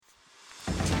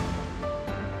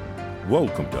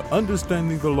Welcome to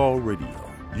Understanding the Law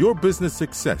Radio, your business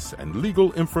success and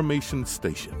legal information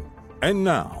station. And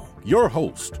now, your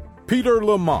host, Peter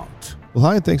Lamont. Well,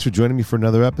 hi, and thanks for joining me for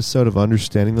another episode of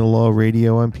Understanding the Law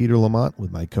Radio. I'm Peter Lamont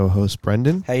with my co-host,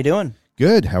 Brendan. How you doing?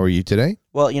 Good. How are you today?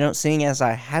 Well, seeing as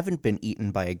I haven't been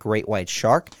eaten by a great white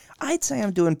shark, I'd say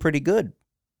I'm doing pretty good.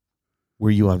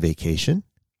 Were you on vacation?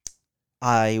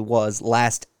 I was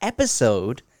last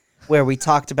episode where we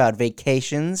talked about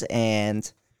vacations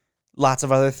and lots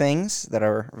of other things that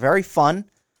are very fun.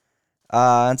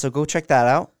 And so go check that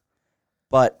out.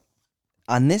 But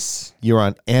on this... You're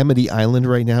on Amity Island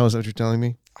right now, is that what you're telling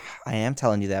me? I am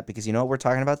telling you that because you know what we're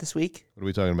talking about this week? What are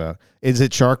we talking about? Is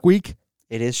it Shark Week?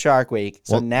 It is Shark Week.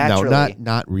 So well, naturally... No,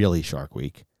 not really Shark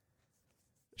Week.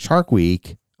 Shark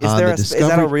Week... Is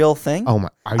that a real thing? Oh my!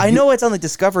 I know it's on the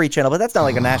Discovery Channel, but that's not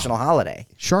like a national holiday.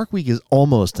 Shark Week is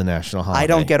almost a national holiday. I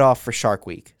don't get off for Shark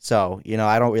Week, so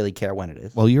I don't really care when it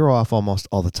is. Well, you're off almost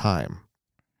all the time.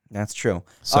 That's true.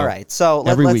 So all right, so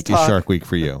every let's week talk. is Shark Week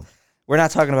for you. We're not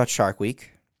talking about Shark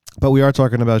Week. But we are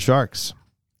talking about sharks.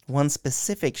 One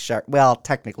specific shark. Well,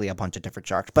 technically a bunch of different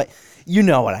sharks, but you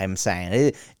know what I'm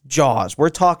saying. Jaws. We're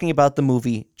talking about the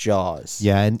movie Jaws.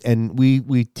 Yeah, and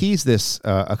we teased this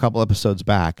a couple episodes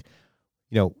back.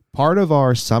 Part of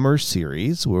our summer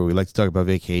series where we like to talk about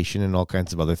vacation and all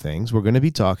kinds of other things, we're going to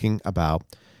be talking about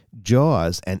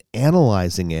Jaws and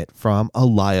analyzing it from a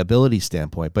liability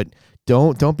standpoint. But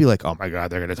don't be like, oh my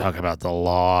God, they're going to talk about the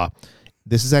law.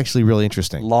 This is actually really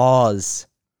interesting. Laws.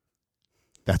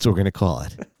 That's what we're going to call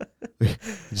it.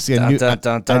 Just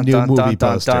a new movie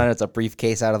poster. It's a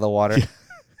briefcase out of the water.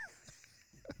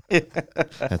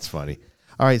 That's funny.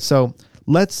 All right, so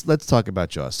let's talk about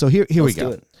Jaws. So here we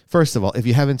go. First of all, if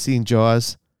you haven't seen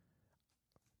Jaws,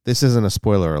 this isn't a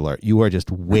spoiler alert. You are just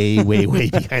way, way,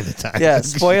 way behind the times. Yeah,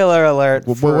 spoiler alert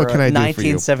for what can I do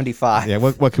 1975. For you?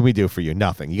 Yeah, what can we do for you?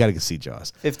 Nothing. You got to see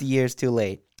Jaws. 50 years too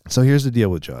late. So here's the deal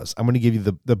with Jaws. I'm going to give you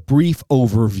the brief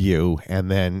overview, and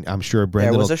then I'm sure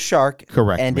Brendan There was a shark,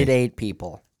 and me. It ate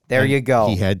people. There you go.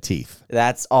 He had teeth.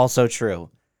 That's also true.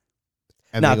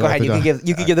 And no, go ahead. You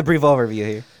can give the brief overview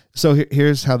here. So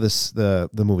here's how the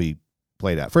movie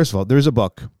played out. First of all, there's a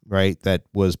book, right, that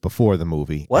was before the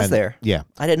movie. There? Yeah.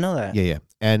 I didn't know that. Yeah.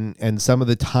 And some of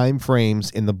the time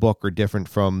frames in the book are different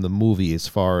from the movie as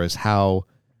far as how,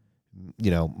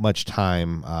 much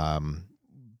time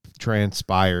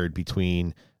transpired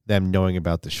between them knowing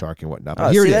about the shark and whatnot.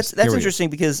 But that's interesting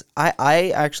because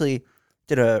I actually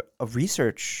did a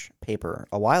research paper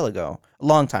a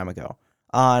long time ago,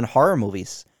 on horror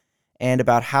movies and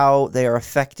about how they are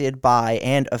affected by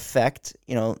and affect,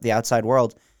 the outside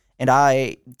world. And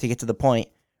I, to get to the point,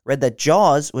 read that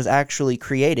Jaws was actually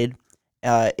created,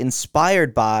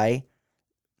 inspired by,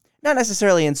 not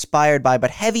necessarily inspired by,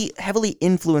 but heavily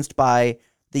influenced by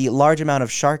the large amount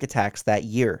of shark attacks the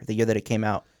year that it came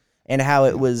out, and how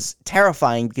it was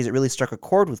terrifying because it really struck a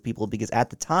chord with people because at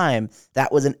the time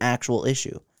that was an actual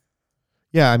issue.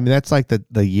 Yeah, I mean, that's like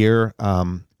the year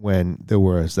when there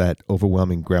was that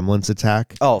overwhelming Gremlins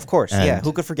attack. Oh, of course. Yeah,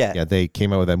 who could forget? Yeah, they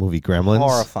came out with that movie Gremlins.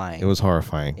 Horrifying. It was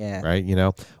horrifying. Yeah. Right?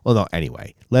 Well, no,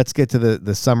 anyway, let's get to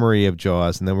the summary of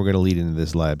Jaws, and then we're going to lead into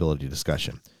this liability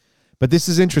discussion. But this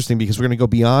is interesting because we're going to go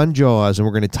beyond Jaws, and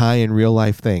we're going to tie in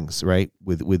real-life things, right,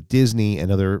 with Disney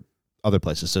and other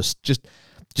places. So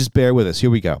just bear with us.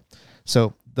 Here we go.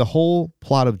 So the whole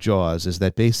plot of Jaws is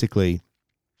that basically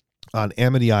on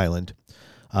Amity Island,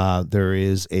 there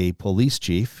is a police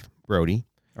chief, Brody,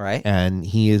 right, and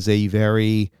he is a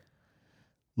very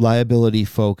liability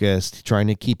focused, trying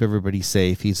to keep everybody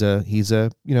safe. He's a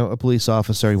a police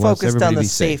officer. He wants everybody to be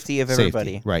safe. Focused on the safety of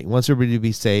everybody. Right, he wants everybody to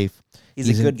be safe.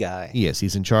 He's a good guy. Yes,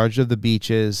 he's in charge of the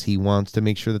beaches. He wants to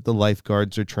make sure that the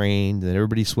lifeguards are trained and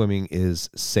everybody swimming is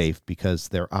safe because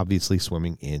they're obviously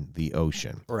swimming in the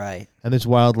ocean. Right. And there's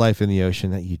wildlife in the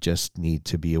ocean that you just need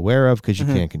to be aware of because you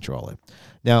can't control it.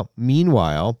 Now,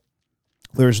 meanwhile,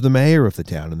 there's the mayor of the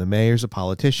town, and the mayor's a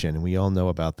politician, and we all know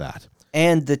about that.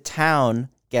 And the town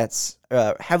gets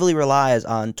heavily relies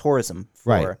on tourism.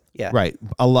 Right.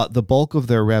 A lot. The bulk of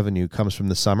their revenue comes from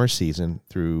the summer season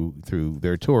through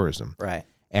their tourism. Right.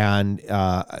 And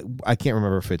I can't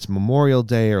remember if it's Memorial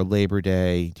Day or Labor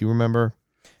Day. Do you remember?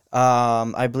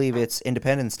 I believe it's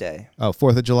Independence Day. Oh,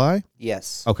 4th of July?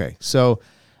 Yes. Okay. So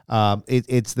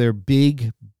it's their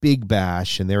big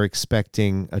bash, and they're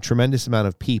expecting a tremendous amount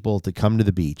of people to come to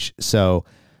the beach. So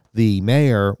the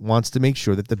mayor wants to make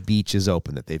sure that the beach is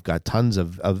open, that they've got tons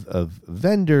of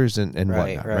vendors and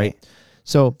whatnot, right?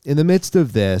 So in the midst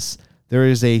of this, there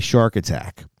is a shark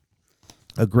attack.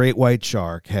 A great white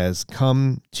shark has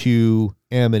come to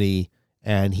Amity,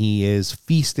 and he is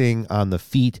feasting on the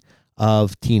feet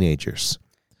of teenagers.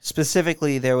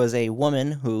 Specifically, there was a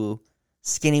woman who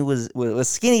was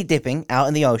skinny dipping out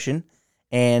in the ocean,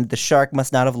 and the shark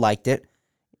must not have liked it.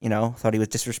 Thought he was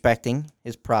disrespecting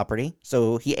his property,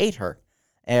 so he ate her,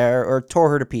 or tore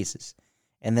her to pieces.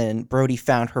 And then Brody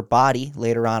found her body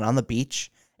later on the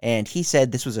beach, and he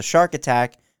said this was a shark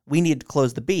attack. We need to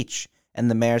close the beach. And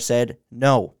the mayor said,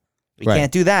 no, we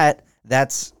can't do that.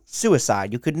 That's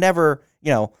suicide. You could never,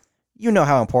 you know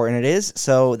how important it is.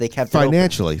 So they kept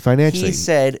financially. it open. He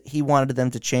said he wanted them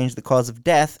to change the cause of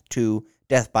death to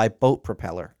death by boat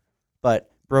propeller.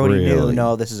 But Brody knew,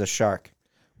 no, this is a shark.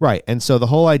 Right. And so the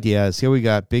whole idea is here we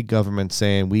got big government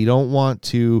saying we don't want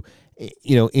to,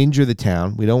 injure the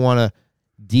town. We don't want to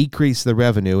decrease the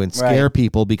revenue and scare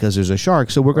people because there's a shark.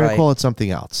 So we're going to call it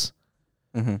something else.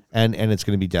 Mm-hmm. And it's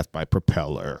going to be death by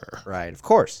propeller. Right. Of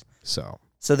course. So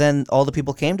then all the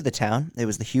people came to the town. It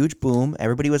was the huge boom.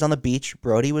 Everybody was on the beach.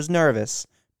 Brody was nervous,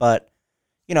 but,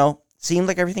 seemed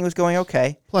like everything was going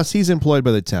okay. Plus, he's employed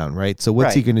by the town, right? So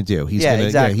what's he going to do? He's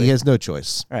exactly. He has no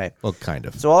choice. Right. Well, kind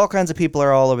of. So all kinds of people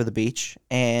are all over the beach,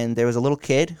 and there was a little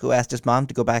kid who asked his mom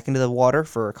to go back into the water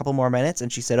for a couple more minutes,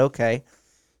 and she said, okay.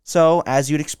 So,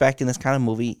 as you'd expect in this kind of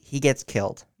movie, he gets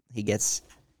killed. He gets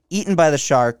eaten by the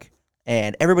shark,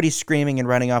 and everybody's screaming and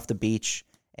running off the beach,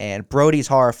 and Brody's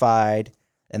horrified,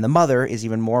 and the mother is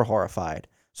even more horrified.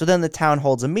 So then the town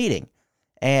holds a meeting,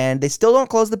 and they still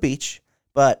don't close the beach,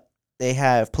 but they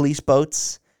have police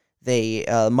boats.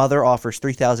 Mother offers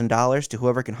 $3,000 to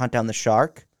whoever can hunt down the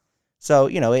shark. So,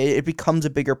 it becomes a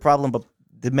bigger problem, but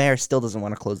the mayor still doesn't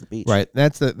want to close the beach. Right.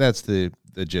 That's the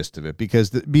gist of it.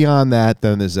 Because beyond that,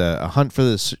 then there's a hunt for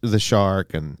the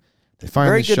shark, and they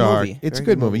find the shark. Movie. It's a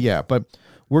good movie, yeah. But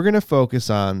we're going to focus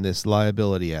on this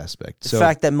liability aspect. The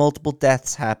fact that multiple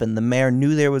deaths happened, the mayor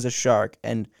knew there was a shark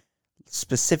and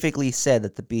specifically said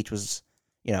that the beach was,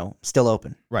 still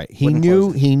open. Right. He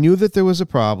knew that there was a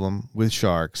problem with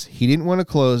sharks. He didn't want to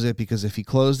close it because if he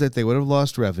closed it, they would have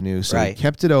lost revenue. So he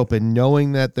kept it open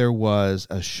knowing that there was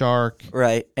a shark.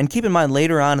 Right. And keep in mind,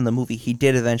 later on in the movie, he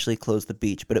did eventually close the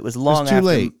beach, but it was long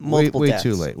after multiple deaths.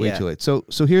 Way too late. So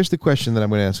here's the question that I'm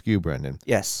going to ask you, Brendan.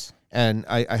 Yes. And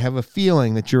I have a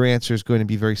feeling that your answer is going to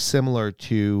be very similar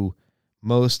to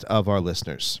most of our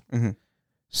listeners. Mm-hmm.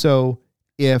 So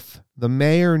if the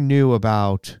mayor knew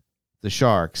about the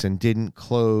sharks and didn't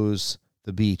close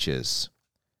the beaches,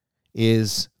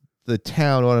 is the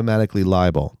town automatically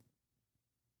liable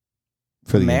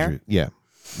for the mayor? injury? Yeah,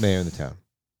 mayor in the town.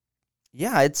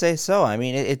 Yeah, I'd say so. I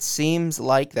mean, it seems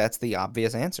like that's the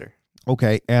obvious answer.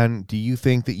 Okay, and do you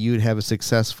think that you'd have a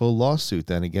successful lawsuit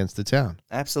then against the town?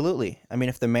 Absolutely. I mean,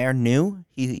 if the mayor knew,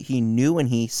 he knew and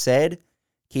he said,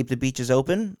 keep the beaches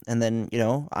open, and then,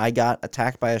 I got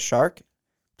attacked by a shark,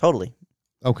 totally.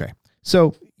 Okay,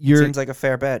 so seems like a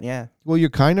fair bet, yeah. Well, you're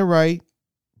kind of right,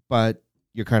 but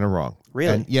you're kind of wrong.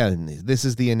 Really? And this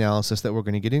is the analysis that we're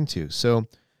going to get into. So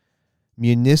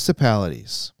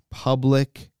municipalities,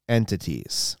 public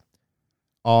entities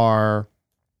are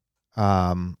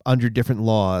under different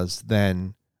laws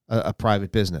than a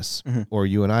private business, mm-hmm. or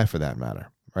you and I for that matter,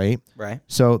 right? Right.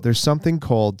 So there's something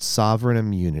called sovereign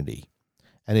immunity,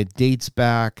 and it dates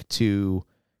back to,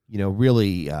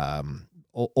 really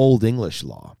old English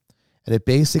law. And it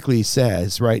basically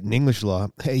says, right, in English law,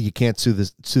 hey, you can't sue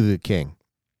the king.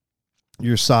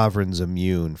 Your sovereign's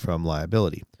immune from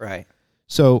liability. Right.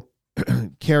 So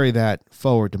carry that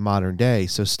forward to modern day.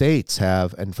 So states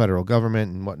have, and federal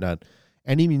government and whatnot,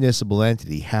 any municipal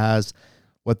entity has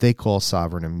what they call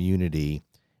sovereign immunity.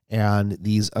 And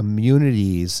these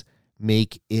immunities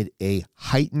make it a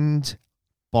heightened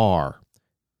bar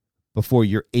before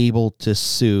you're able to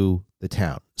sue the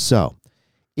town. So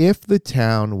if the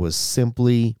town was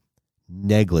simply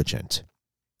negligent,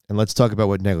 and let's talk about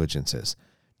what negligence is.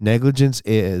 Negligence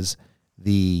is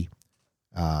you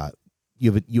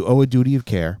owe a duty of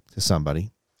care to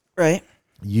somebody. Right.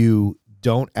 You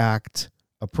don't act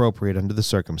appropriate under the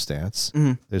circumstance.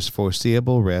 Mm-hmm. There's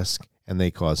foreseeable risk, and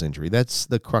they cause injury. That's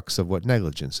the crux of what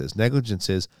negligence is. Negligence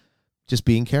is just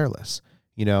being careless.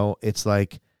 It's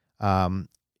like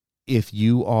if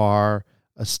you are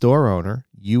a store owner,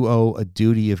 you owe a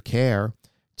duty of care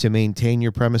to maintain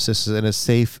your premises in a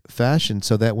safe fashion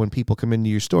so that when people come into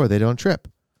your store, they don't trip.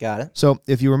 Got it. So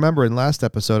if you remember in last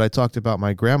episode, I talked about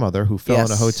my grandmother who fell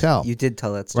in a hotel. You did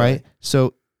tell that story. Right?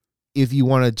 So if you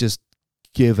want to just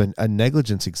give a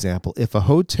negligence example, if a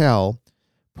hotel,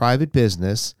 private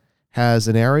business, has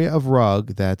an area of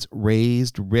rug that's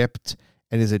raised, ripped,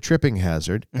 and is a tripping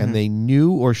hazard, mm-hmm. and they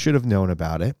knew or should have known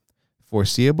about it,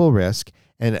 foreseeable risk,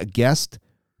 and a guest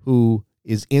who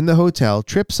is in the hotel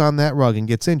trips on that rug and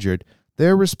gets injured,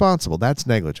 they're responsible. That's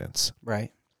negligence.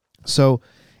 Right. So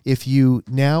if you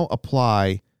now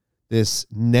apply this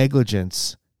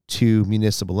negligence to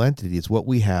municipal entities, what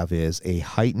we have is a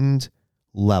heightened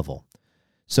level.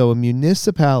 So a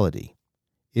municipality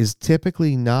is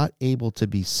typically not able to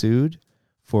be sued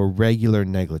for regular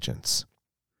negligence.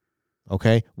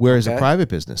 Okay? Whereas a private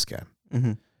business can.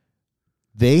 Mm-hmm.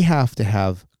 They have to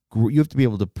have, you have to be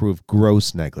able to prove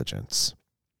gross negligence.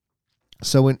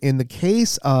 So in the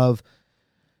case of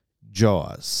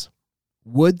Jaws,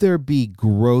 would there be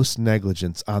gross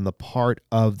negligence on the part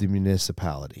of the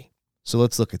municipality? So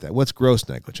let's look at that. What's gross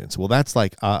negligence? Well, that's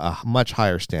like a much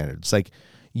higher standard. It's like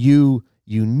you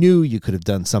knew you could have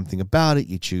done something about it.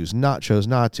 You chose not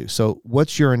to. So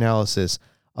what's your analysis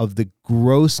of the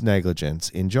gross negligence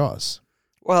in Jaws?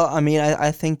 Well, I mean,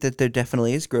 I think that there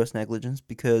definitely is gross negligence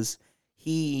because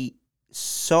he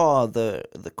saw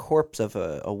the corpse of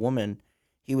a woman.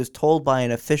 He was told by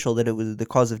an official that it was the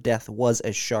cause of death was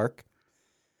a shark.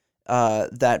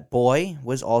 That boy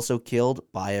was also killed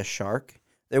by a shark.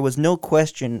 There was no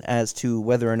question as to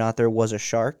whether or not there was a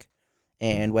shark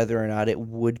and whether or not it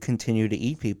would continue to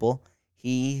eat people.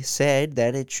 He said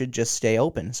that it should just stay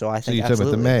open. So I think you're talking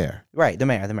about the mayor. Right, the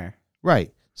mayor.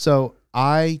 Right. So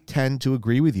I tend to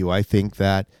agree with you. I think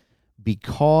that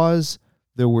because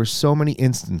there were so many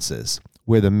instances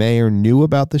where the mayor knew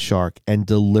about the shark and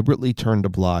deliberately turned a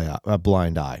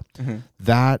blind eye,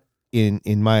 that,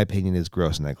 in my opinion, is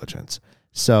gross negligence.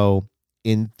 So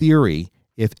in theory,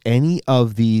 if any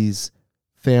of these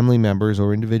family members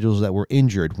or individuals that were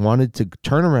injured wanted to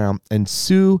turn around and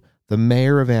sue the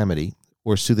mayor of Amity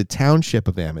or sue the township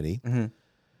of Amity,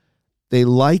 they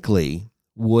likely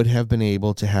would have been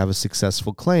able to have a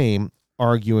successful claim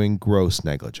arguing gross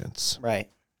negligence. Right.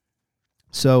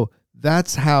 So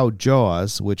that's how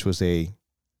Jaws, which was a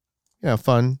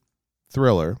fun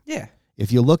thriller. Yeah.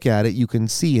 If you look at it, you can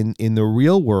see in the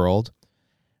real world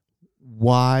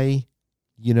why,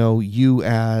 you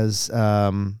as,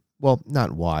 well,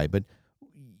 not why, but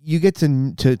you get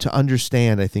to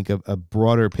understand, I think, a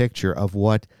broader picture of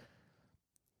what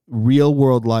real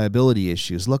world liability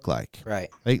issues look like. Right.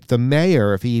 Like the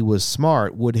mayor, if he was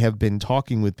smart, would have been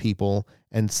talking with people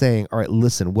and saying, all right,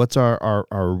 listen, what's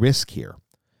our risk here?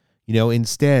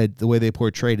 Instead, the way they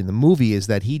portrayed in the movie is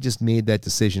that he just made that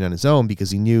decision on his own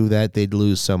because he knew that they'd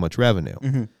lose so much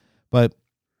revenue. But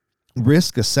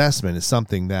risk assessment is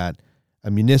something that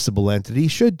a municipal entity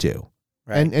should do.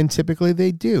 Right. And typically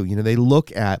they do. They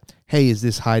look at, hey, is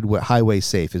this highway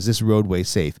safe? Is this roadway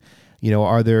safe?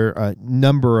 Are there a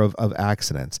number of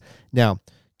accidents? Now,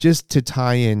 just to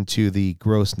tie into the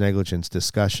gross negligence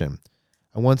discussion,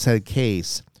 I once had a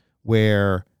case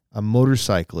where a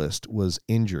motorcyclist was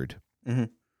injured,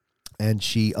 and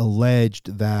she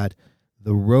alleged that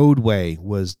the roadway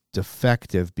was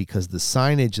defective because the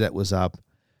signage that was up,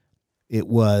 it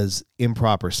was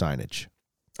improper signage.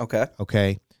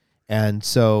 Okay. And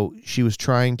so she was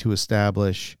trying to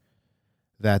establish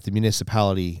that the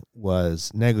municipality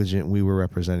was negligent. We were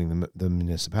representing the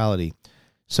municipality.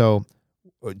 So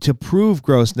to prove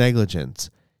gross negligence,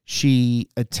 she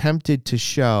attempted to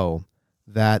show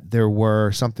that there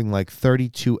were something like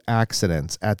 32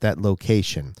 accidents at that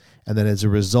location. And that as a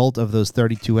result of those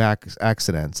 32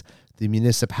 accidents, the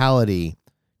municipality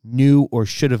knew or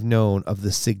should have known of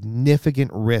the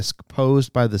significant risk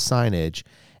posed by the signage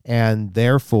and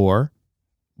therefore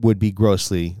would be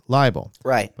grossly liable.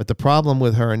 Right. But the problem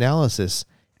with her analysis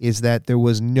is that there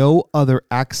was no other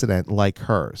accident like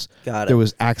hers. Got it. There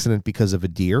was accident because of a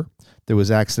deer. There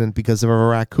was accident because of a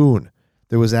raccoon.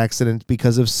 There was accident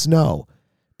because of snow.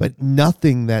 But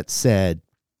nothing that said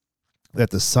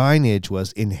that the signage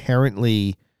was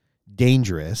inherently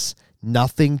dangerous,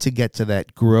 nothing to get to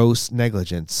that gross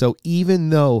negligence. So even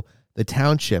though the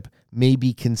township may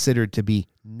be considered to be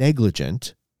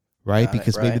negligent, right?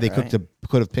 Because maybe they could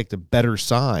have picked a better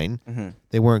sign.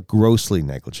 They weren't grossly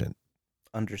negligent.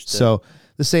 Understood. So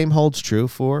the same holds true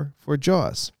for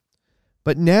Jaws.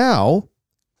 But now,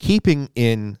 keeping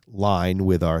in line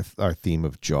with our theme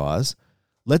of Jaws,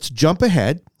 let's jump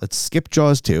ahead. Let's skip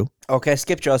Jaws 2. Okay,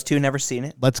 skip Jaws 2. Never seen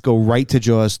it. Let's go right to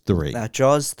Jaws 3. Now,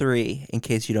 Jaws 3, in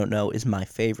case you don't know, is my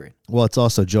favorite. Well, it's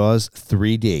also Jaws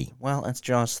 3D. Well, it's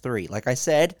Jaws 3. Like I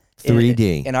said,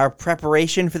 3D. In our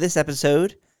preparation for this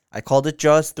episode, I called it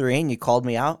Jaws 3, and you called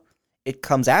me out. It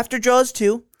comes after Jaws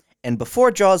 2 and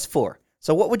before Jaws 4.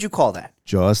 So what would you call that?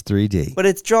 Jaws 3D. But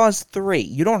it's Jaws 3.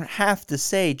 You don't have to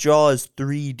say Jaws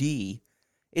 3D.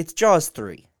 It's Jaws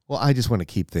 3. Well, I just want to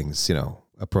keep things,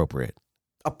 appropriate.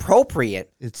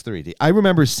 Appropriate? It's 3D. I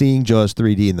remember seeing Jaws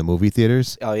 3D in the movie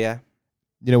theaters. Oh, yeah?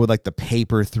 With like the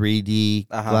paper 3D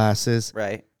glasses.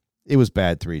 Right. It was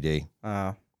bad 3D.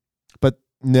 Oh. But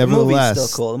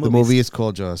Nevertheless, still cool. the movie is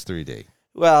called Jaws 3D.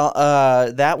 Well,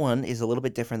 that one is a little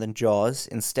bit different than Jaws.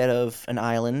 Instead of an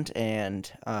island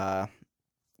and,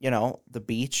 the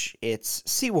beach, it's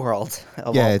SeaWorld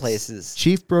of all places.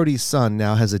 Chief Brody's son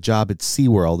now has a job at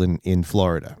SeaWorld in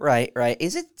Florida. Right.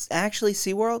 Is it actually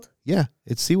SeaWorld? Yeah,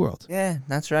 it's SeaWorld. Yeah,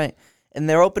 that's right. And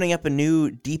they're opening up a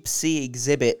new deep sea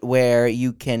exhibit where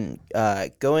you can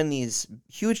go in these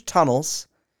huge tunnels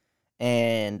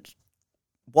and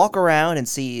walk around and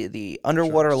see the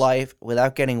underwater life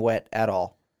without getting wet at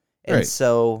all. And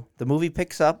so the movie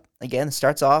picks up, again,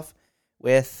 starts off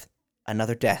with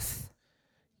another death.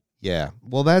 Yeah.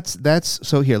 Well, that's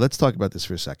so here, let's talk about this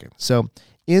for a second. So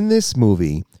in this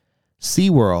movie,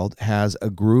 SeaWorld has a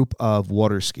group of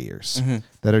water skiers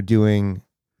that are doing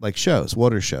like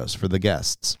water shows for the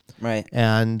guests. Right.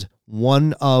 And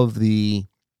one of the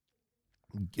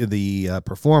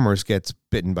performers gets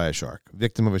bitten by a shark,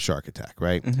 victim of a shark attack,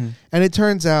 right? Mm-hmm. And it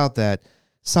turns out that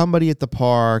somebody at the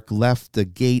park left the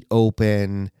gate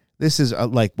open. This is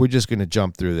we're just going to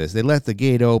jump through this. They left the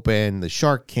gate open. The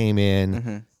shark came in.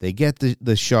 Mm-hmm. They get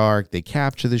the shark. They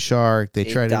capture the shark. They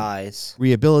try to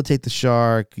rehabilitate the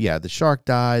shark. Yeah, the shark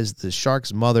dies. The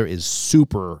shark's mother is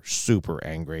super, super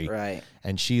angry. Right.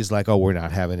 And she's like, "Oh, we're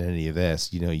not having any of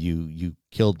this. You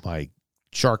killed my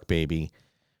shark baby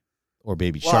or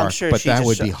baby shark." Sure but that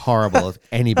would be horrible if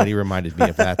anybody reminded me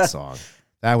of that song.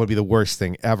 That would be the worst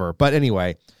thing ever. But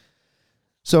anyway,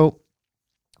 so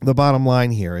the bottom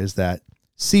line here is that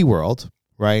SeaWorld,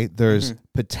 right, there's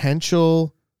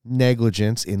potential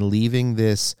negligence in leaving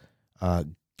this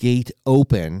gate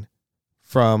open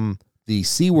from the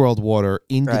SeaWorld water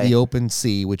into the open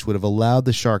sea, which would have allowed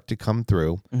the shark to come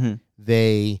through. Mm-hmm.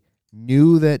 They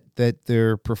knew that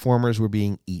their performers were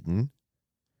being eaten.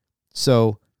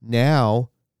 So now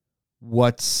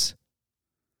what's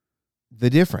the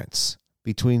difference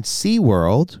between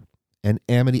SeaWorld and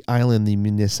Amity Island, the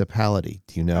municipality?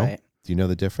 Do you know? Right. Do you know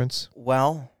the difference?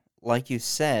 Well, like you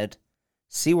said,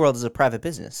 SeaWorld is a private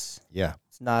business. Yeah.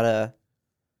 It's not a,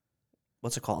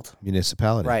 what's it called?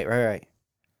 Municipality. Right.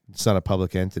 It's not a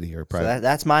public entity or a private. So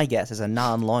that's my guess as a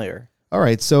non-lawyer. All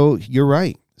right, so you're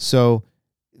right. So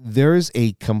there's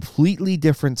a completely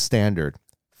different standard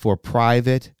for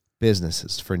private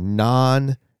businesses, for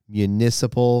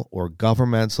non-municipal or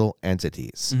governmental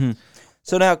entities. Mm-hmm.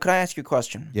 So now, could I ask you a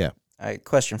question? Yeah. A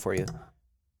question for you.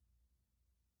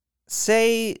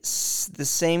 Say the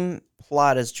same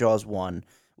plot as Jaws 1,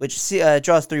 which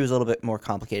Jaws 3 was a little bit more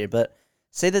complicated, but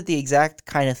say that the exact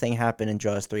kind of thing happened in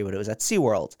Jaws 3 when it was at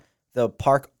SeaWorld. The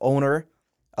park owner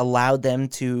allowed them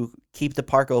to keep the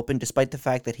park open despite the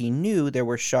fact that he knew there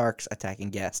were sharks attacking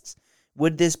guests.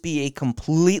 Would this be a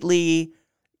completely,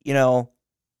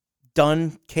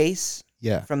 done case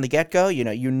from the get-go?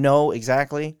 You know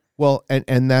exactly? Well,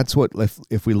 and that's what,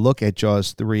 if we look at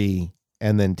Jaws 3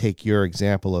 and then take your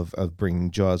example of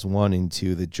bringing Jaws 1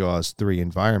 into the Jaws 3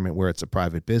 environment where it's a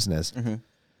private business,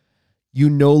 you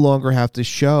no longer have to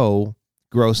show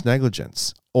gross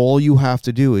negligence. All you have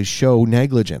to do is show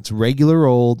negligence, regular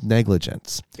old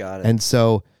negligence. Got it. And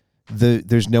so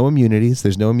there's no immunities.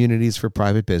 There's no immunities for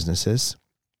private businesses.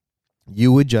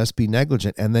 You would just be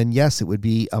negligent. And then, yes, it would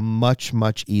be a much,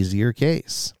 much easier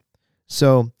case.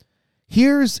 So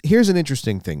here's an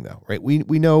interesting thing, though, right? We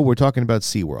know we're talking about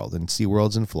SeaWorld, and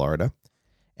SeaWorld's in Florida.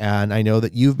 And I know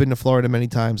that you've been to Florida many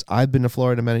times. I've been to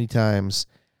Florida many times.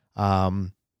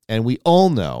 And we all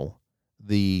know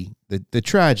the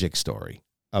tragic story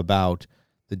about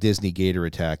the Disney gator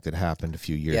attack that happened a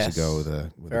few years ago with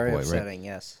a Very boy, upsetting, right?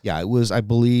 yes. Yeah, it was, I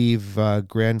believe,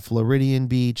 Grand Floridian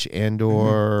Beach and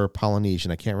or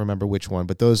Polynesian. I can't remember which one,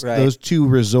 but those two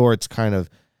resorts kind of,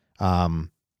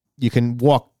 you can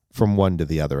walk from one to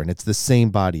the other, and it's the same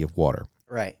body of water.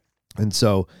 Right. And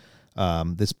so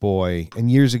this boy,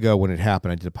 and years ago when it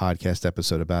happened, I did a podcast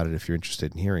episode about it if you're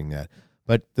interested in hearing that.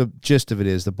 But the gist of it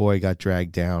is the boy got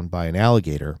dragged down by an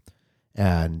alligator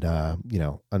and,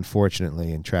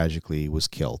 unfortunately and tragically was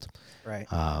killed. Right.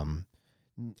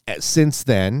 Since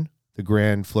then, the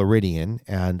Grand Floridian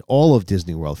and all of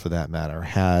Disney World, for that matter,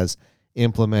 has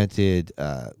implemented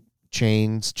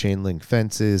chain link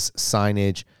fences,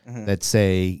 signage that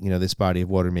say, this body of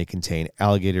water may contain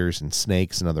alligators and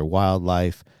snakes and other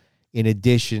wildlife, in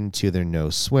addition to their no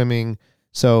swimming.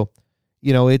 So,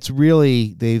 it's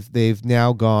really, they've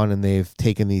now gone and they've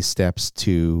taken these steps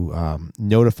to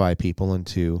notify people and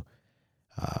to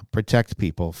protect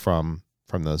people from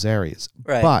those areas.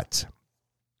 Right. But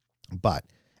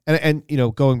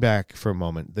going back for a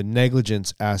moment, the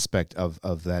negligence aspect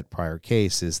of that prior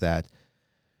case is that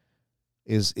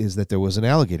there was an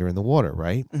alligator in the water,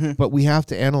 right? Mm-hmm. But we have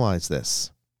to analyze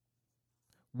this.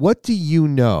 What do you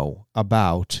know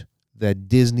about that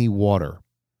Disney water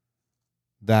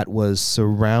that was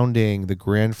surrounding the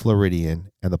Grand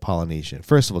Floridian and the Polynesian?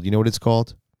 First of all, do you know what it's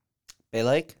called? Bay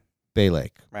Lake, Bay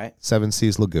Lake. right? Seven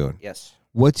Seas Lagoon. Yes.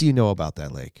 What do you know about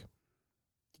that lake?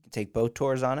 You can take boat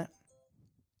tours on it.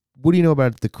 What do you know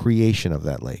about the creation of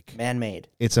that lake? Man-made,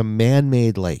 It's a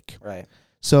man-made lake. right?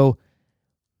 So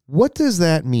what does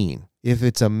that mean? If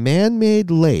it's a man-made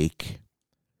lake,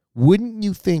 wouldn't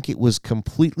you think it was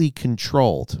completely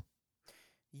controlled?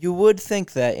 You would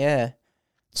think that, yeah.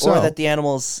 So, Or that the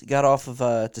animals got off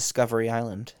of Discovery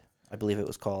Island, I believe it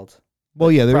was called.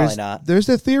 well, yeah, probably not. There's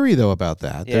a theory though about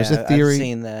that. Yeah, There's a theory. I've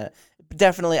seen that.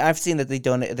 Definitely, I've seen that they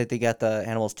got the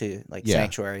animals to like Yeah.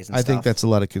 sanctuaries and I stuff. think that's a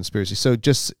lot of conspiracy. So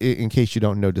just in case you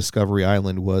don't know, Discovery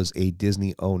Island was a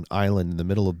Disney-owned island in the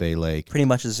middle of Bay Lake. pretty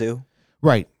much a zoo.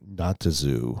 Right. Not the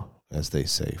zoo, as they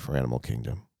say for Animal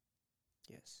Kingdom.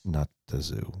 Yes. Not the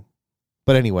zoo.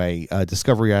 But anyway,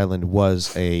 Discovery Island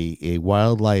was a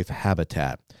wildlife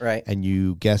habitat. Right. And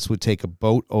you guests would take a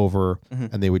boat over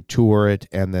Mhm. and they would tour it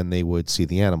and then they would see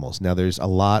the animals. Now, there's a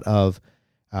lot of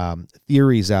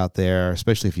theories out there,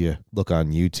 especially if you look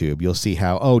on YouTube. You'll see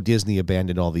how, Disney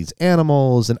abandoned all these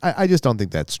animals. And I just don't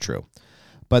think that's true.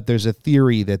 But there's a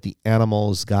theory that the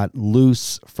animals got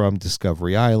loose from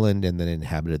Discovery Island and then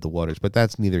inhabited the waters. But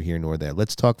that's neither here nor there.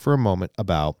 Let's talk for a moment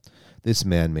about this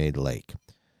man-made lake.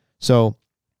 So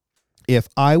if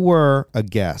I were a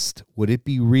guest, would it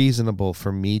be reasonable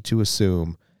for me to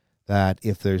assume that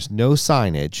if there's no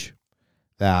signage,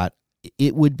 that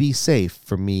it would be safe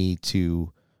for me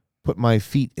to put my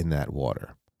feet in that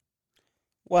water?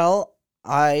 Well,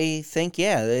 I think,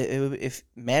 yeah, if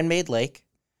man-made lake,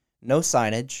 no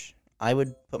signage, I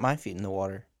would put my feet in the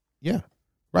water. Yeah,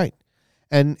 right.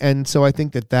 And so I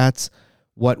think that that's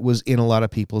what was in a lot of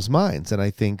people's minds. And I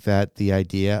think that the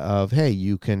idea of, hey,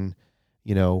 you can,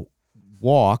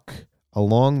 walk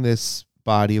along this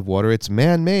body of water. It's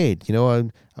man-made.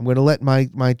 I'm going to let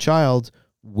my child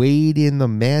wade in the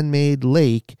man-made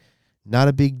lake. Not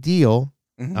a big deal.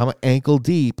 Mhm. I'm ankle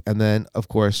deep. And then, of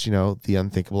course, the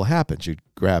unthinkable happens. You're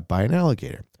grabbed by an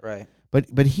alligator. Right. But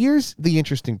here's the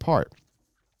interesting part.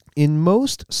 In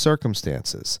most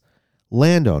circumstances,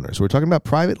 landowners, we're talking about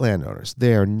private landowners,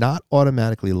 they are not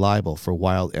automatically liable for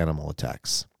wild animal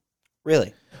attacks.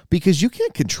 Really? Because you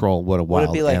can't control what a Would wild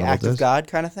it be like animal act does. of God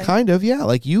kind of thing? Kind of, yeah.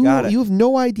 Like you Got it. have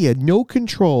no idea, no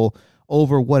control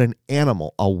over what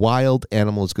a wild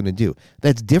animal is going to do.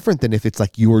 That's different than if it's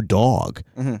like your dog,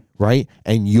 Mhm. right?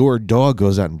 And your dog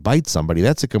goes out and bites somebody.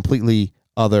 That's a completely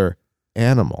other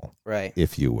animal, Right.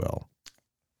 if you will.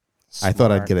 I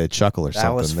thought I'd Smart. get a chuckle or something.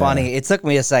 That was there. funny. It took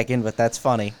me a second, but that's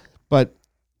funny. But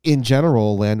in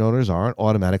general, landowners aren't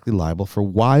automatically liable for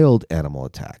wild animal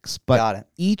attacks. But Got it.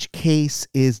 each case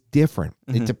is different.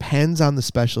 It Mhm. depends on the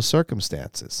special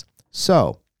circumstances.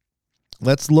 So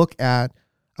let's look at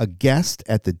a guest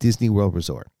at the Disney World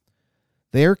Resort.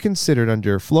 They are considered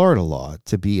under Florida law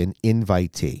to be an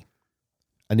invitee.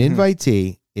 An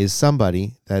invitee is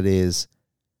somebody that is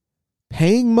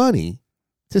paying money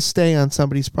to stay on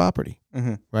somebody's property,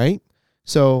 Mhm. right?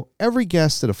 So every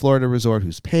guest at a Florida resort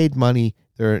who's paid money,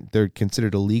 they're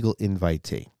considered a legal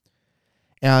invitee.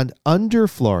 And under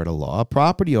Florida law, a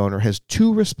property owner has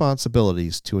two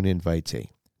responsibilities to an invitee.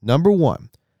 Number one,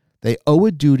 they owe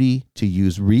a duty to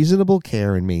use reasonable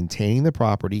care in maintaining the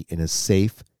property in a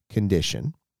safe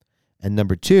condition. And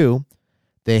number two,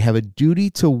 they have a duty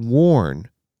to warn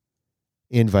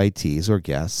invitees or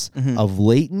guests Mhm. of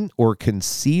latent or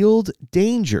concealed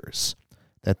dangers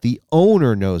that the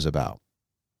owner knows about.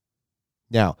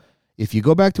 Now, if you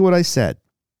go back to what I said,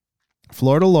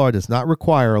 Florida law does not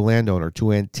require a landowner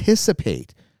to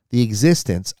anticipate the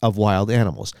existence of wild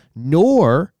animals,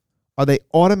 nor are they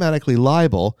automatically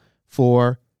liable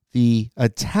for the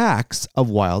attacks of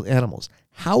wild animals.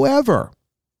 However,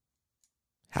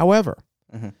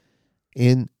 Mhm.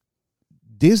 in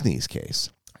Disney's case,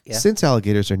 Yeah. since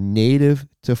alligators are native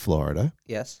to Florida,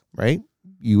 Yes. right?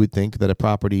 You would think that a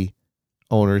property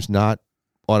owner is not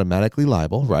automatically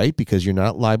liable, right? Because you're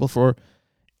not liable for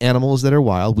animals that are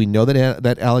wild. We know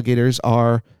that alligators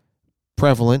are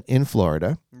prevalent in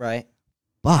Florida, Right.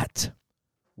 but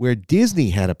where Disney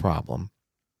had a problem,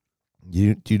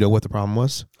 do you know what the problem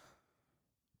was?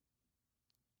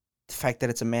 The fact that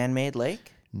it's a man-made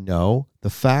lake? No, the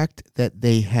fact that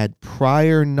they had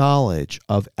prior knowledge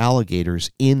of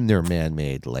alligators in their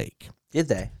man-made lake. Did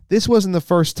they? This wasn't the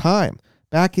first time.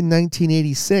 Back in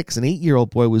 1986, an 8-year-old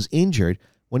boy was injured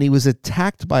when he was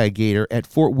attacked by a gator at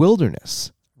Fort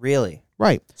Wilderness. Really?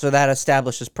 Right. So that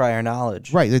establishes prior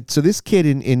knowledge. Right. So this kid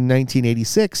in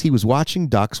 1986, he was watching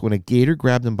ducks when a gator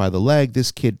grabbed him by the leg.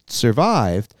 This kid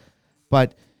survived,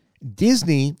 but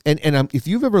Disney, and if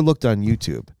you've ever looked on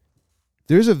YouTube,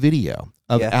 there's a video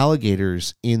of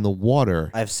alligators in the water.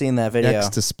 I've seen that video. Next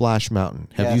to Splash Mountain.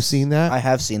 Have you seen that? I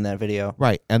have seen that video.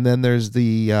 Right. And then there's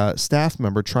the staff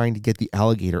member trying to get the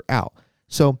alligator out.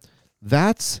 So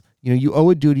that's, you owe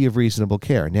a duty of reasonable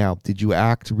care. Now, did you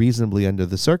act reasonably under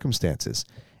the circumstances?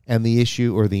 And the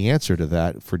issue or the answer to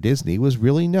that for Disney was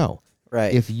really no.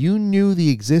 Right. If you knew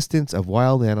the existence of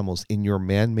wild animals in your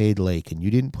man-made lake and you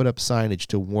didn't put up signage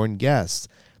to warn guests,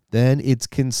 then it's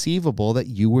conceivable that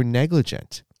you were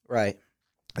negligent. Right.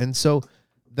 And so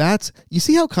you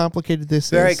see how complicated this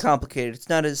is? Very complicated. It's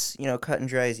not as, cut and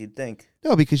dry as you'd think.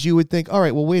 No, because you would think, all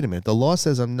right, well, wait a minute. The law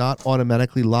says I'm not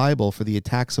automatically liable for the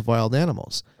attacks of wild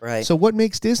animals. Right. So what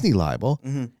makes Disney liable?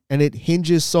 Mm-hmm. And it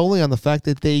hinges solely on the fact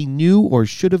that they knew or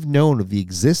should have known of the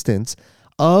existence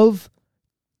of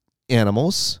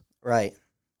animals right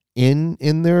in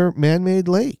their man-made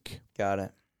lake. Got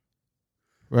it.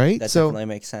 Right? That definitely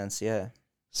makes sense, yeah.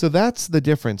 So that's the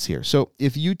difference here. So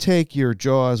if you take your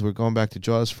Jaws, we're going back to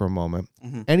Jaws for a moment,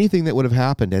 anything that would have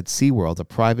happened at SeaWorld, a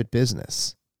private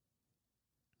business,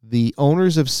 the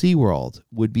owners of SeaWorld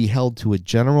would be held to a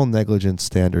general negligence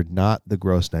standard, not the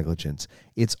gross negligence.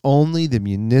 It's only the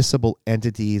municipal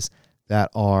entities that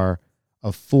are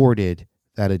afforded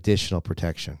that additional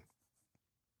protection.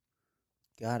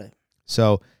 Got it.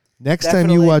 So next time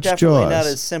you watch Jaws... Definitely not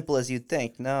as simple as you'd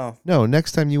think, no. No,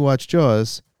 next time you watch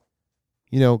Jaws,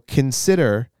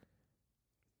 consider,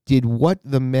 did what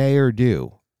the mayor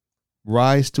do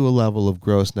rise to a level of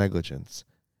gross negligence?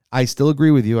 I still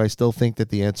agree with you. I still think that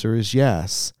the answer is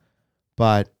yes,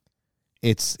 but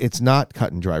it's not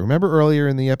cut and dry. Remember earlier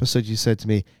in the episode you said to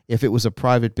me, if it was a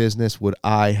private business, would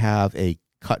I have a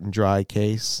cut and dry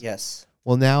case? Yes.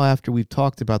 Well, now after we've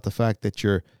talked about the fact that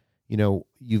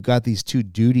you've got these two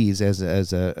duties as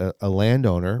a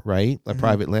landowner, right? A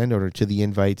private landowner to the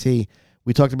invitee.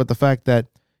 We talked about the fact that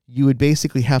you would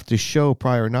basically have to show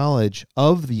prior knowledge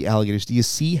of the alligators. Do you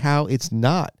see how it's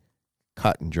not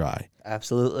cut and dry?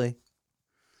 Absolutely.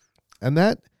 And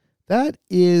that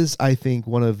is, I think,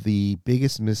 one of the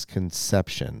biggest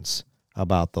misconceptions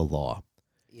about the law.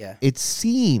 Yeah. It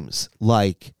seems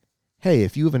like, hey,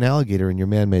 if you have an alligator in your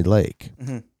man-made lake,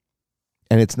 and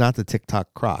it's not the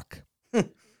TikTok croc,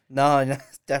 no,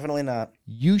 definitely not.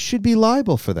 you should be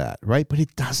liable for that, right? But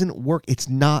it doesn't work. It's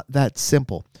not that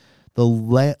simple. The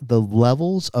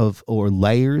levels of or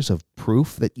layers of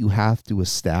proof that you have to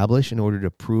establish in order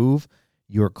to prove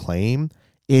your claim,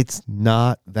 it's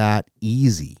not that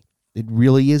easy. It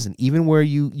really isn't. Even where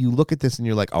you look at this and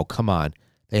you're like, oh, come on.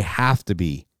 They have to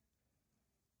be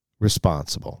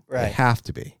responsible. Right. They have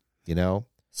to be,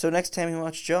 So next time you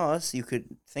watch Jaws, you could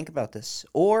think about this.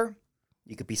 Or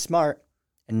you could be smart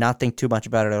and not think too much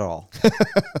about it at all.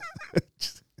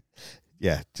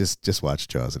 Yeah, just watch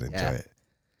Jaws and enjoy it.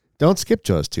 Don't skip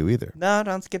Jaws 2 either. No,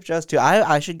 don't skip Jaws 2.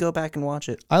 I should go back and watch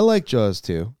it. I like Jaws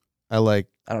 2. I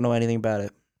don't know anything about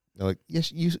it.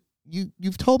 Yes,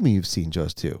 you've told me you've seen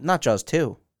Jaws 2. Not Jaws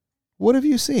 2. What have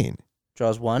you seen?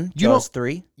 Jaws 1, You Jaws don't-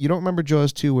 3. You don't remember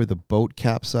Jaws 2 where the boat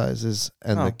capsizes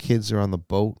and No. the kids are on the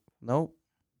boat? Nope.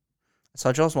 I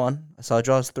saw Jaws 1. I saw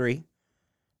Jaws 3.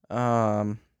 Those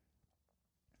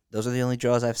are the only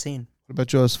Jaws I've seen. What about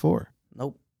Jaws 4?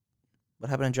 Nope. What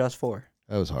happened in Jaws 4?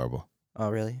 That was horrible. Oh,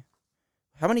 really?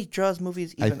 How many Jaws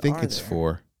movies even I think are it's there?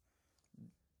 4.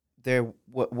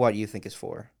 What do you think is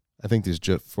 4? I think there's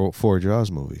just four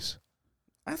Jaws movies.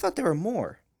 I thought there were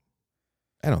more.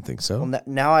 I don't think so. Well,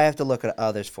 now I have to look at.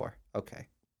 Oh, there's 4. Okay.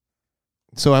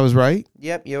 So I was right?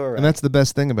 Yep, you were right. And that's the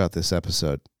best thing about this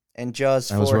episode. And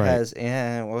Jaws I was 4 right. has,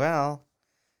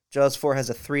 Jaws 4 has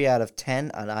a 3 out of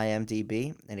 10 on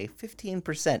IMDb and a 15%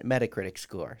 Metacritic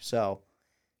score. So,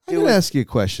 I'm going to ask you a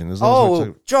question. As long as we're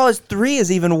talking- Jaws 3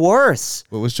 is even worse.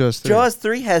 What was Jaws 3? Jaws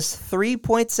 3 has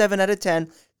 3.7 out of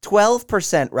 10,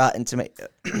 12% Rotten Tomatoes.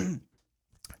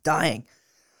 Dying.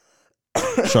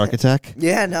 Shark Attack?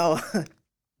 Yeah, no.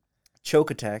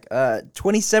 Choke attack.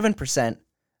 27%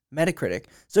 Metacritic.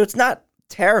 So it's not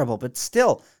terrible, but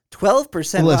still 12% Well,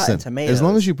 Rotten listen, Tomatoes. as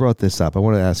long as you brought this up, I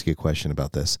want to ask you a question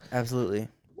about this. Absolutely.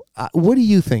 What do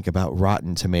you think about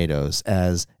Rotten Tomatoes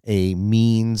as a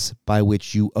means by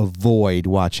which you avoid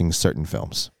watching certain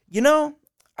films?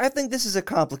 I think this is a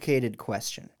complicated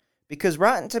question because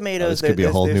Rotten Tomatoes. This could be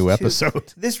a whole new two-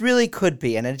 episode. This really could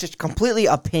be, and it's just completely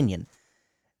opinion.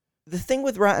 The thing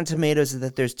with Rotten Tomatoes is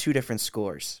that there's 2 different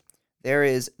scores. There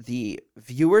is the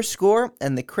viewer score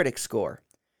and the critic score.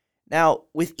 Now,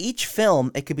 with each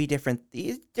film, it could be different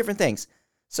things.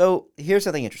 So here's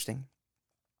something interesting.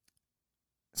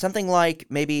 Something like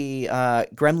maybe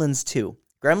Gremlins 2.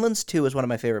 Gremlins 2 is one of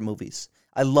my favorite movies.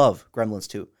 I love Gremlins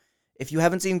 2. If you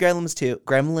haven't seen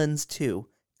Gremlins 2,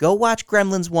 go watch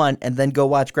Gremlins 1 and then go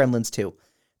watch Gremlins 2.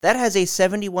 That has a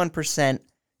 71%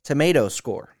 tomato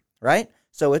score, right?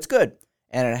 So it's good.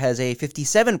 And it has a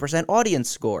 57% audience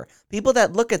score. People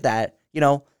that look at that,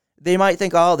 they might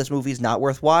think, oh, this movie's not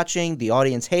worth watching. The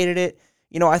audience hated it.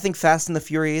 I think Fast and the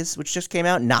Furious, which just came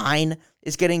out, 9,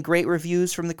 is getting great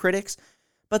reviews from the critics.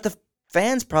 But the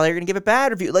fans probably are going to give it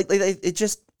bad reviews.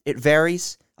 It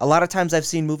varies. A lot of times I've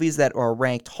seen movies that are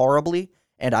ranked horribly,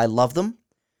 and I love them.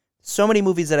 So many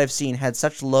movies that I've seen had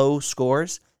such low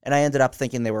scores, and I ended up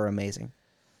thinking they were amazing.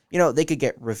 They could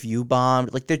get review bombed.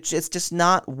 It's just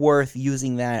not worth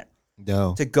using that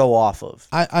to go off of.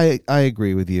 I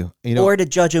agree with you. Or to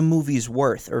judge a movie's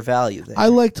worth or value there. I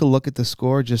like to look at the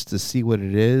score just to see what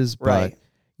it is. But, right.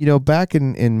 Back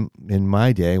in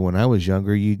my day when I was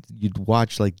younger, you'd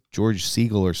watch like George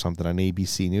Siegel or something on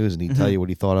ABC News, and he'd tell you what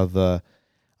he thought of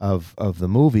the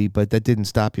movie, but that didn't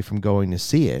stop you from going to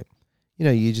see it.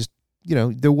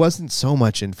 There wasn't so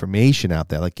much information out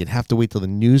there. Like, you'd have to wait till the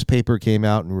newspaper came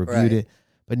out and reviewed it.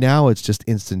 But now it's just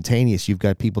instantaneous. You've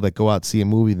got people that go out and see a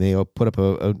movie, and they put up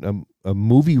a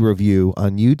movie review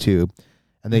on YouTube,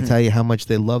 and they tell you how much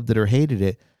they loved it or hated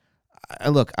it.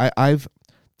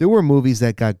 There were movies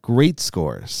that got great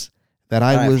scores that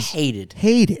I was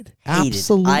hated.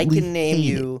 Absolutely. I can name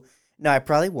you. No, I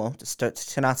probably won't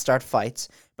to not start fights.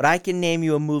 But I can name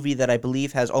you a movie that I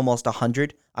believe has almost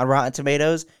 100 on Rotten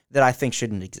Tomatoes that I think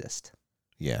shouldn't exist.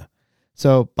 Yeah.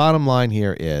 So bottom line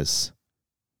here is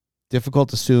difficult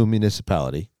to sue a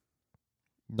municipality,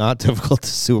 not difficult to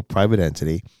sue a private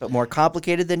entity. But more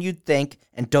complicated than you'd think,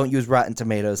 and don't use Rotten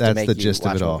Tomatoes to make you watch movies. That's the gist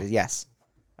of it all. Yes.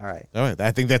 All right.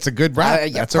 I think that's a good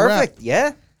wrap. That's perfect. A wrap.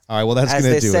 Yeah. All right. Well, that's going to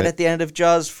do it. As they said at the end of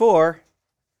Jaws 4,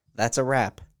 that's a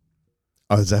wrap.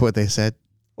 Oh, is that what they said?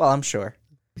 Well, I'm sure.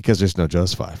 Because there's no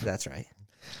Jaws 5. That's right.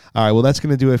 All right. Well, that's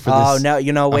going to do it for this. Oh,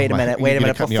 no. Wait a minute.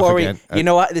 Before we, you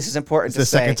know what? This is important to say.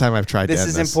 It's the second time I've tried to end this.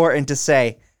 This is important to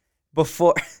say.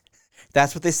 Before,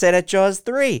 that's what they said at Jaws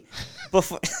 3.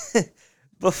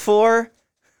 Before,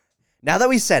 now that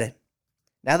we said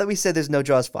there's no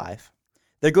Jaws 5,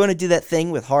 they're going to do that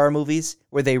thing with horror movies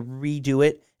where they redo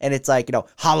it, and it's like,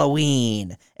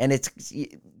 Halloween, and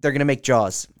they're going to make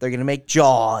Jaws. They're going to make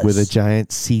Jaws. With a giant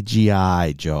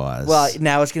CGI Jaws. Well,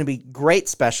 now it's going to be great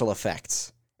special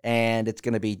effects, and it's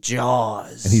going to be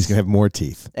Jaws. And he's going to have more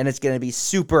teeth. And it's going to be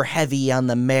super heavy on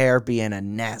the mayor being a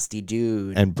nasty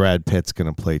dude. And Brad Pitt's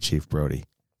going to play Chief Brody.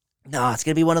 No, it's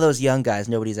going to be one of those young guys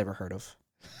nobody's ever heard of.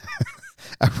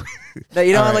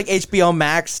 Now, on like HBO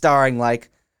Max starring like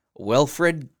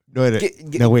Wilfred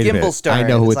Gimbelstern. I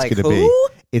know who it's going to be.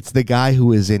 It's the guy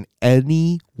who is in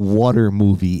any water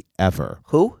movie ever.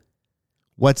 Who?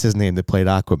 What's his name that played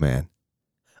Aquaman?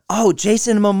 Oh,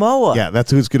 Jason Momoa. Yeah,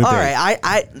 that's who it's going to be. All right,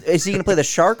 is he going to play the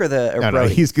shark or no, Brody? No,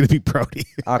 he's going to be Brody.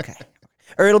 Okay.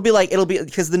 Or it'll be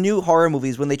because the new horror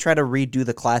movies, when they try to redo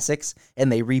the classics and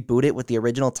they reboot it with the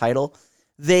original title,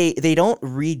 they don't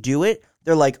redo it.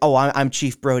 They're like, oh, I'm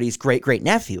Chief Brody's great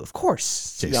nephew, of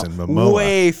course. Jason Momoa.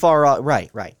 Way far out.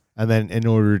 Right. And then in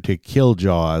order to kill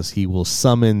Jaws, he will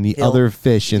summon the other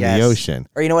fish in the ocean.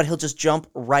 Or you know what? He'll just jump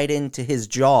right into his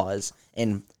jaws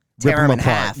and tear him in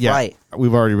half. Yeah. Right.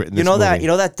 We've already written this movie. You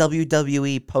know that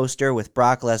WWE poster with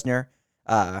Brock Lesnar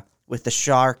with the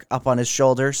shark up on his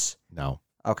shoulders? No.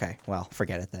 Okay, well,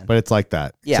 forget it then. But it's like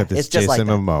that. Yeah, except it's just Jason like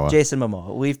that. Momoa. Jason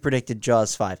Momoa. We've predicted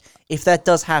Jaws 5. If that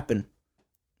does happen,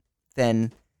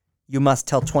 then you must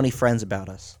tell 20 friends about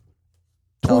us.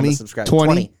 Tell them to subscribe.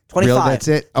 20? 25. Real, that's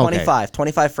it? Okay.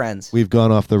 25 friends. We've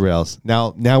gone off the rails.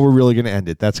 Now we're really going to end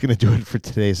it. That's going to do it for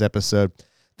today's episode.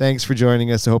 Thanks for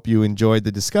joining us. I hope you enjoyed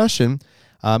the discussion.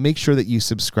 Make sure that you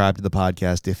subscribe to the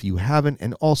podcast if you haven't,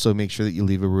 and also make sure that you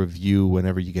leave a review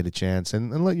whenever you get a chance,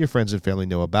 and let your friends and family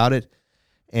know about it.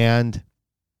 And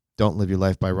don't live your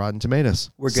life by Rotten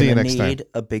Tomatoes. We're going to need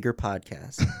a bigger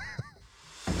podcast.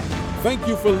 Thank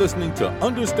you for listening to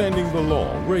Understanding the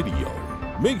Law Radio.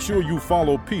 Make sure you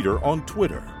follow Peter on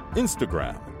Twitter,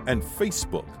 Instagram, and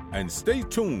Facebook, and stay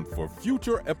tuned for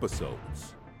future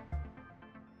episodes.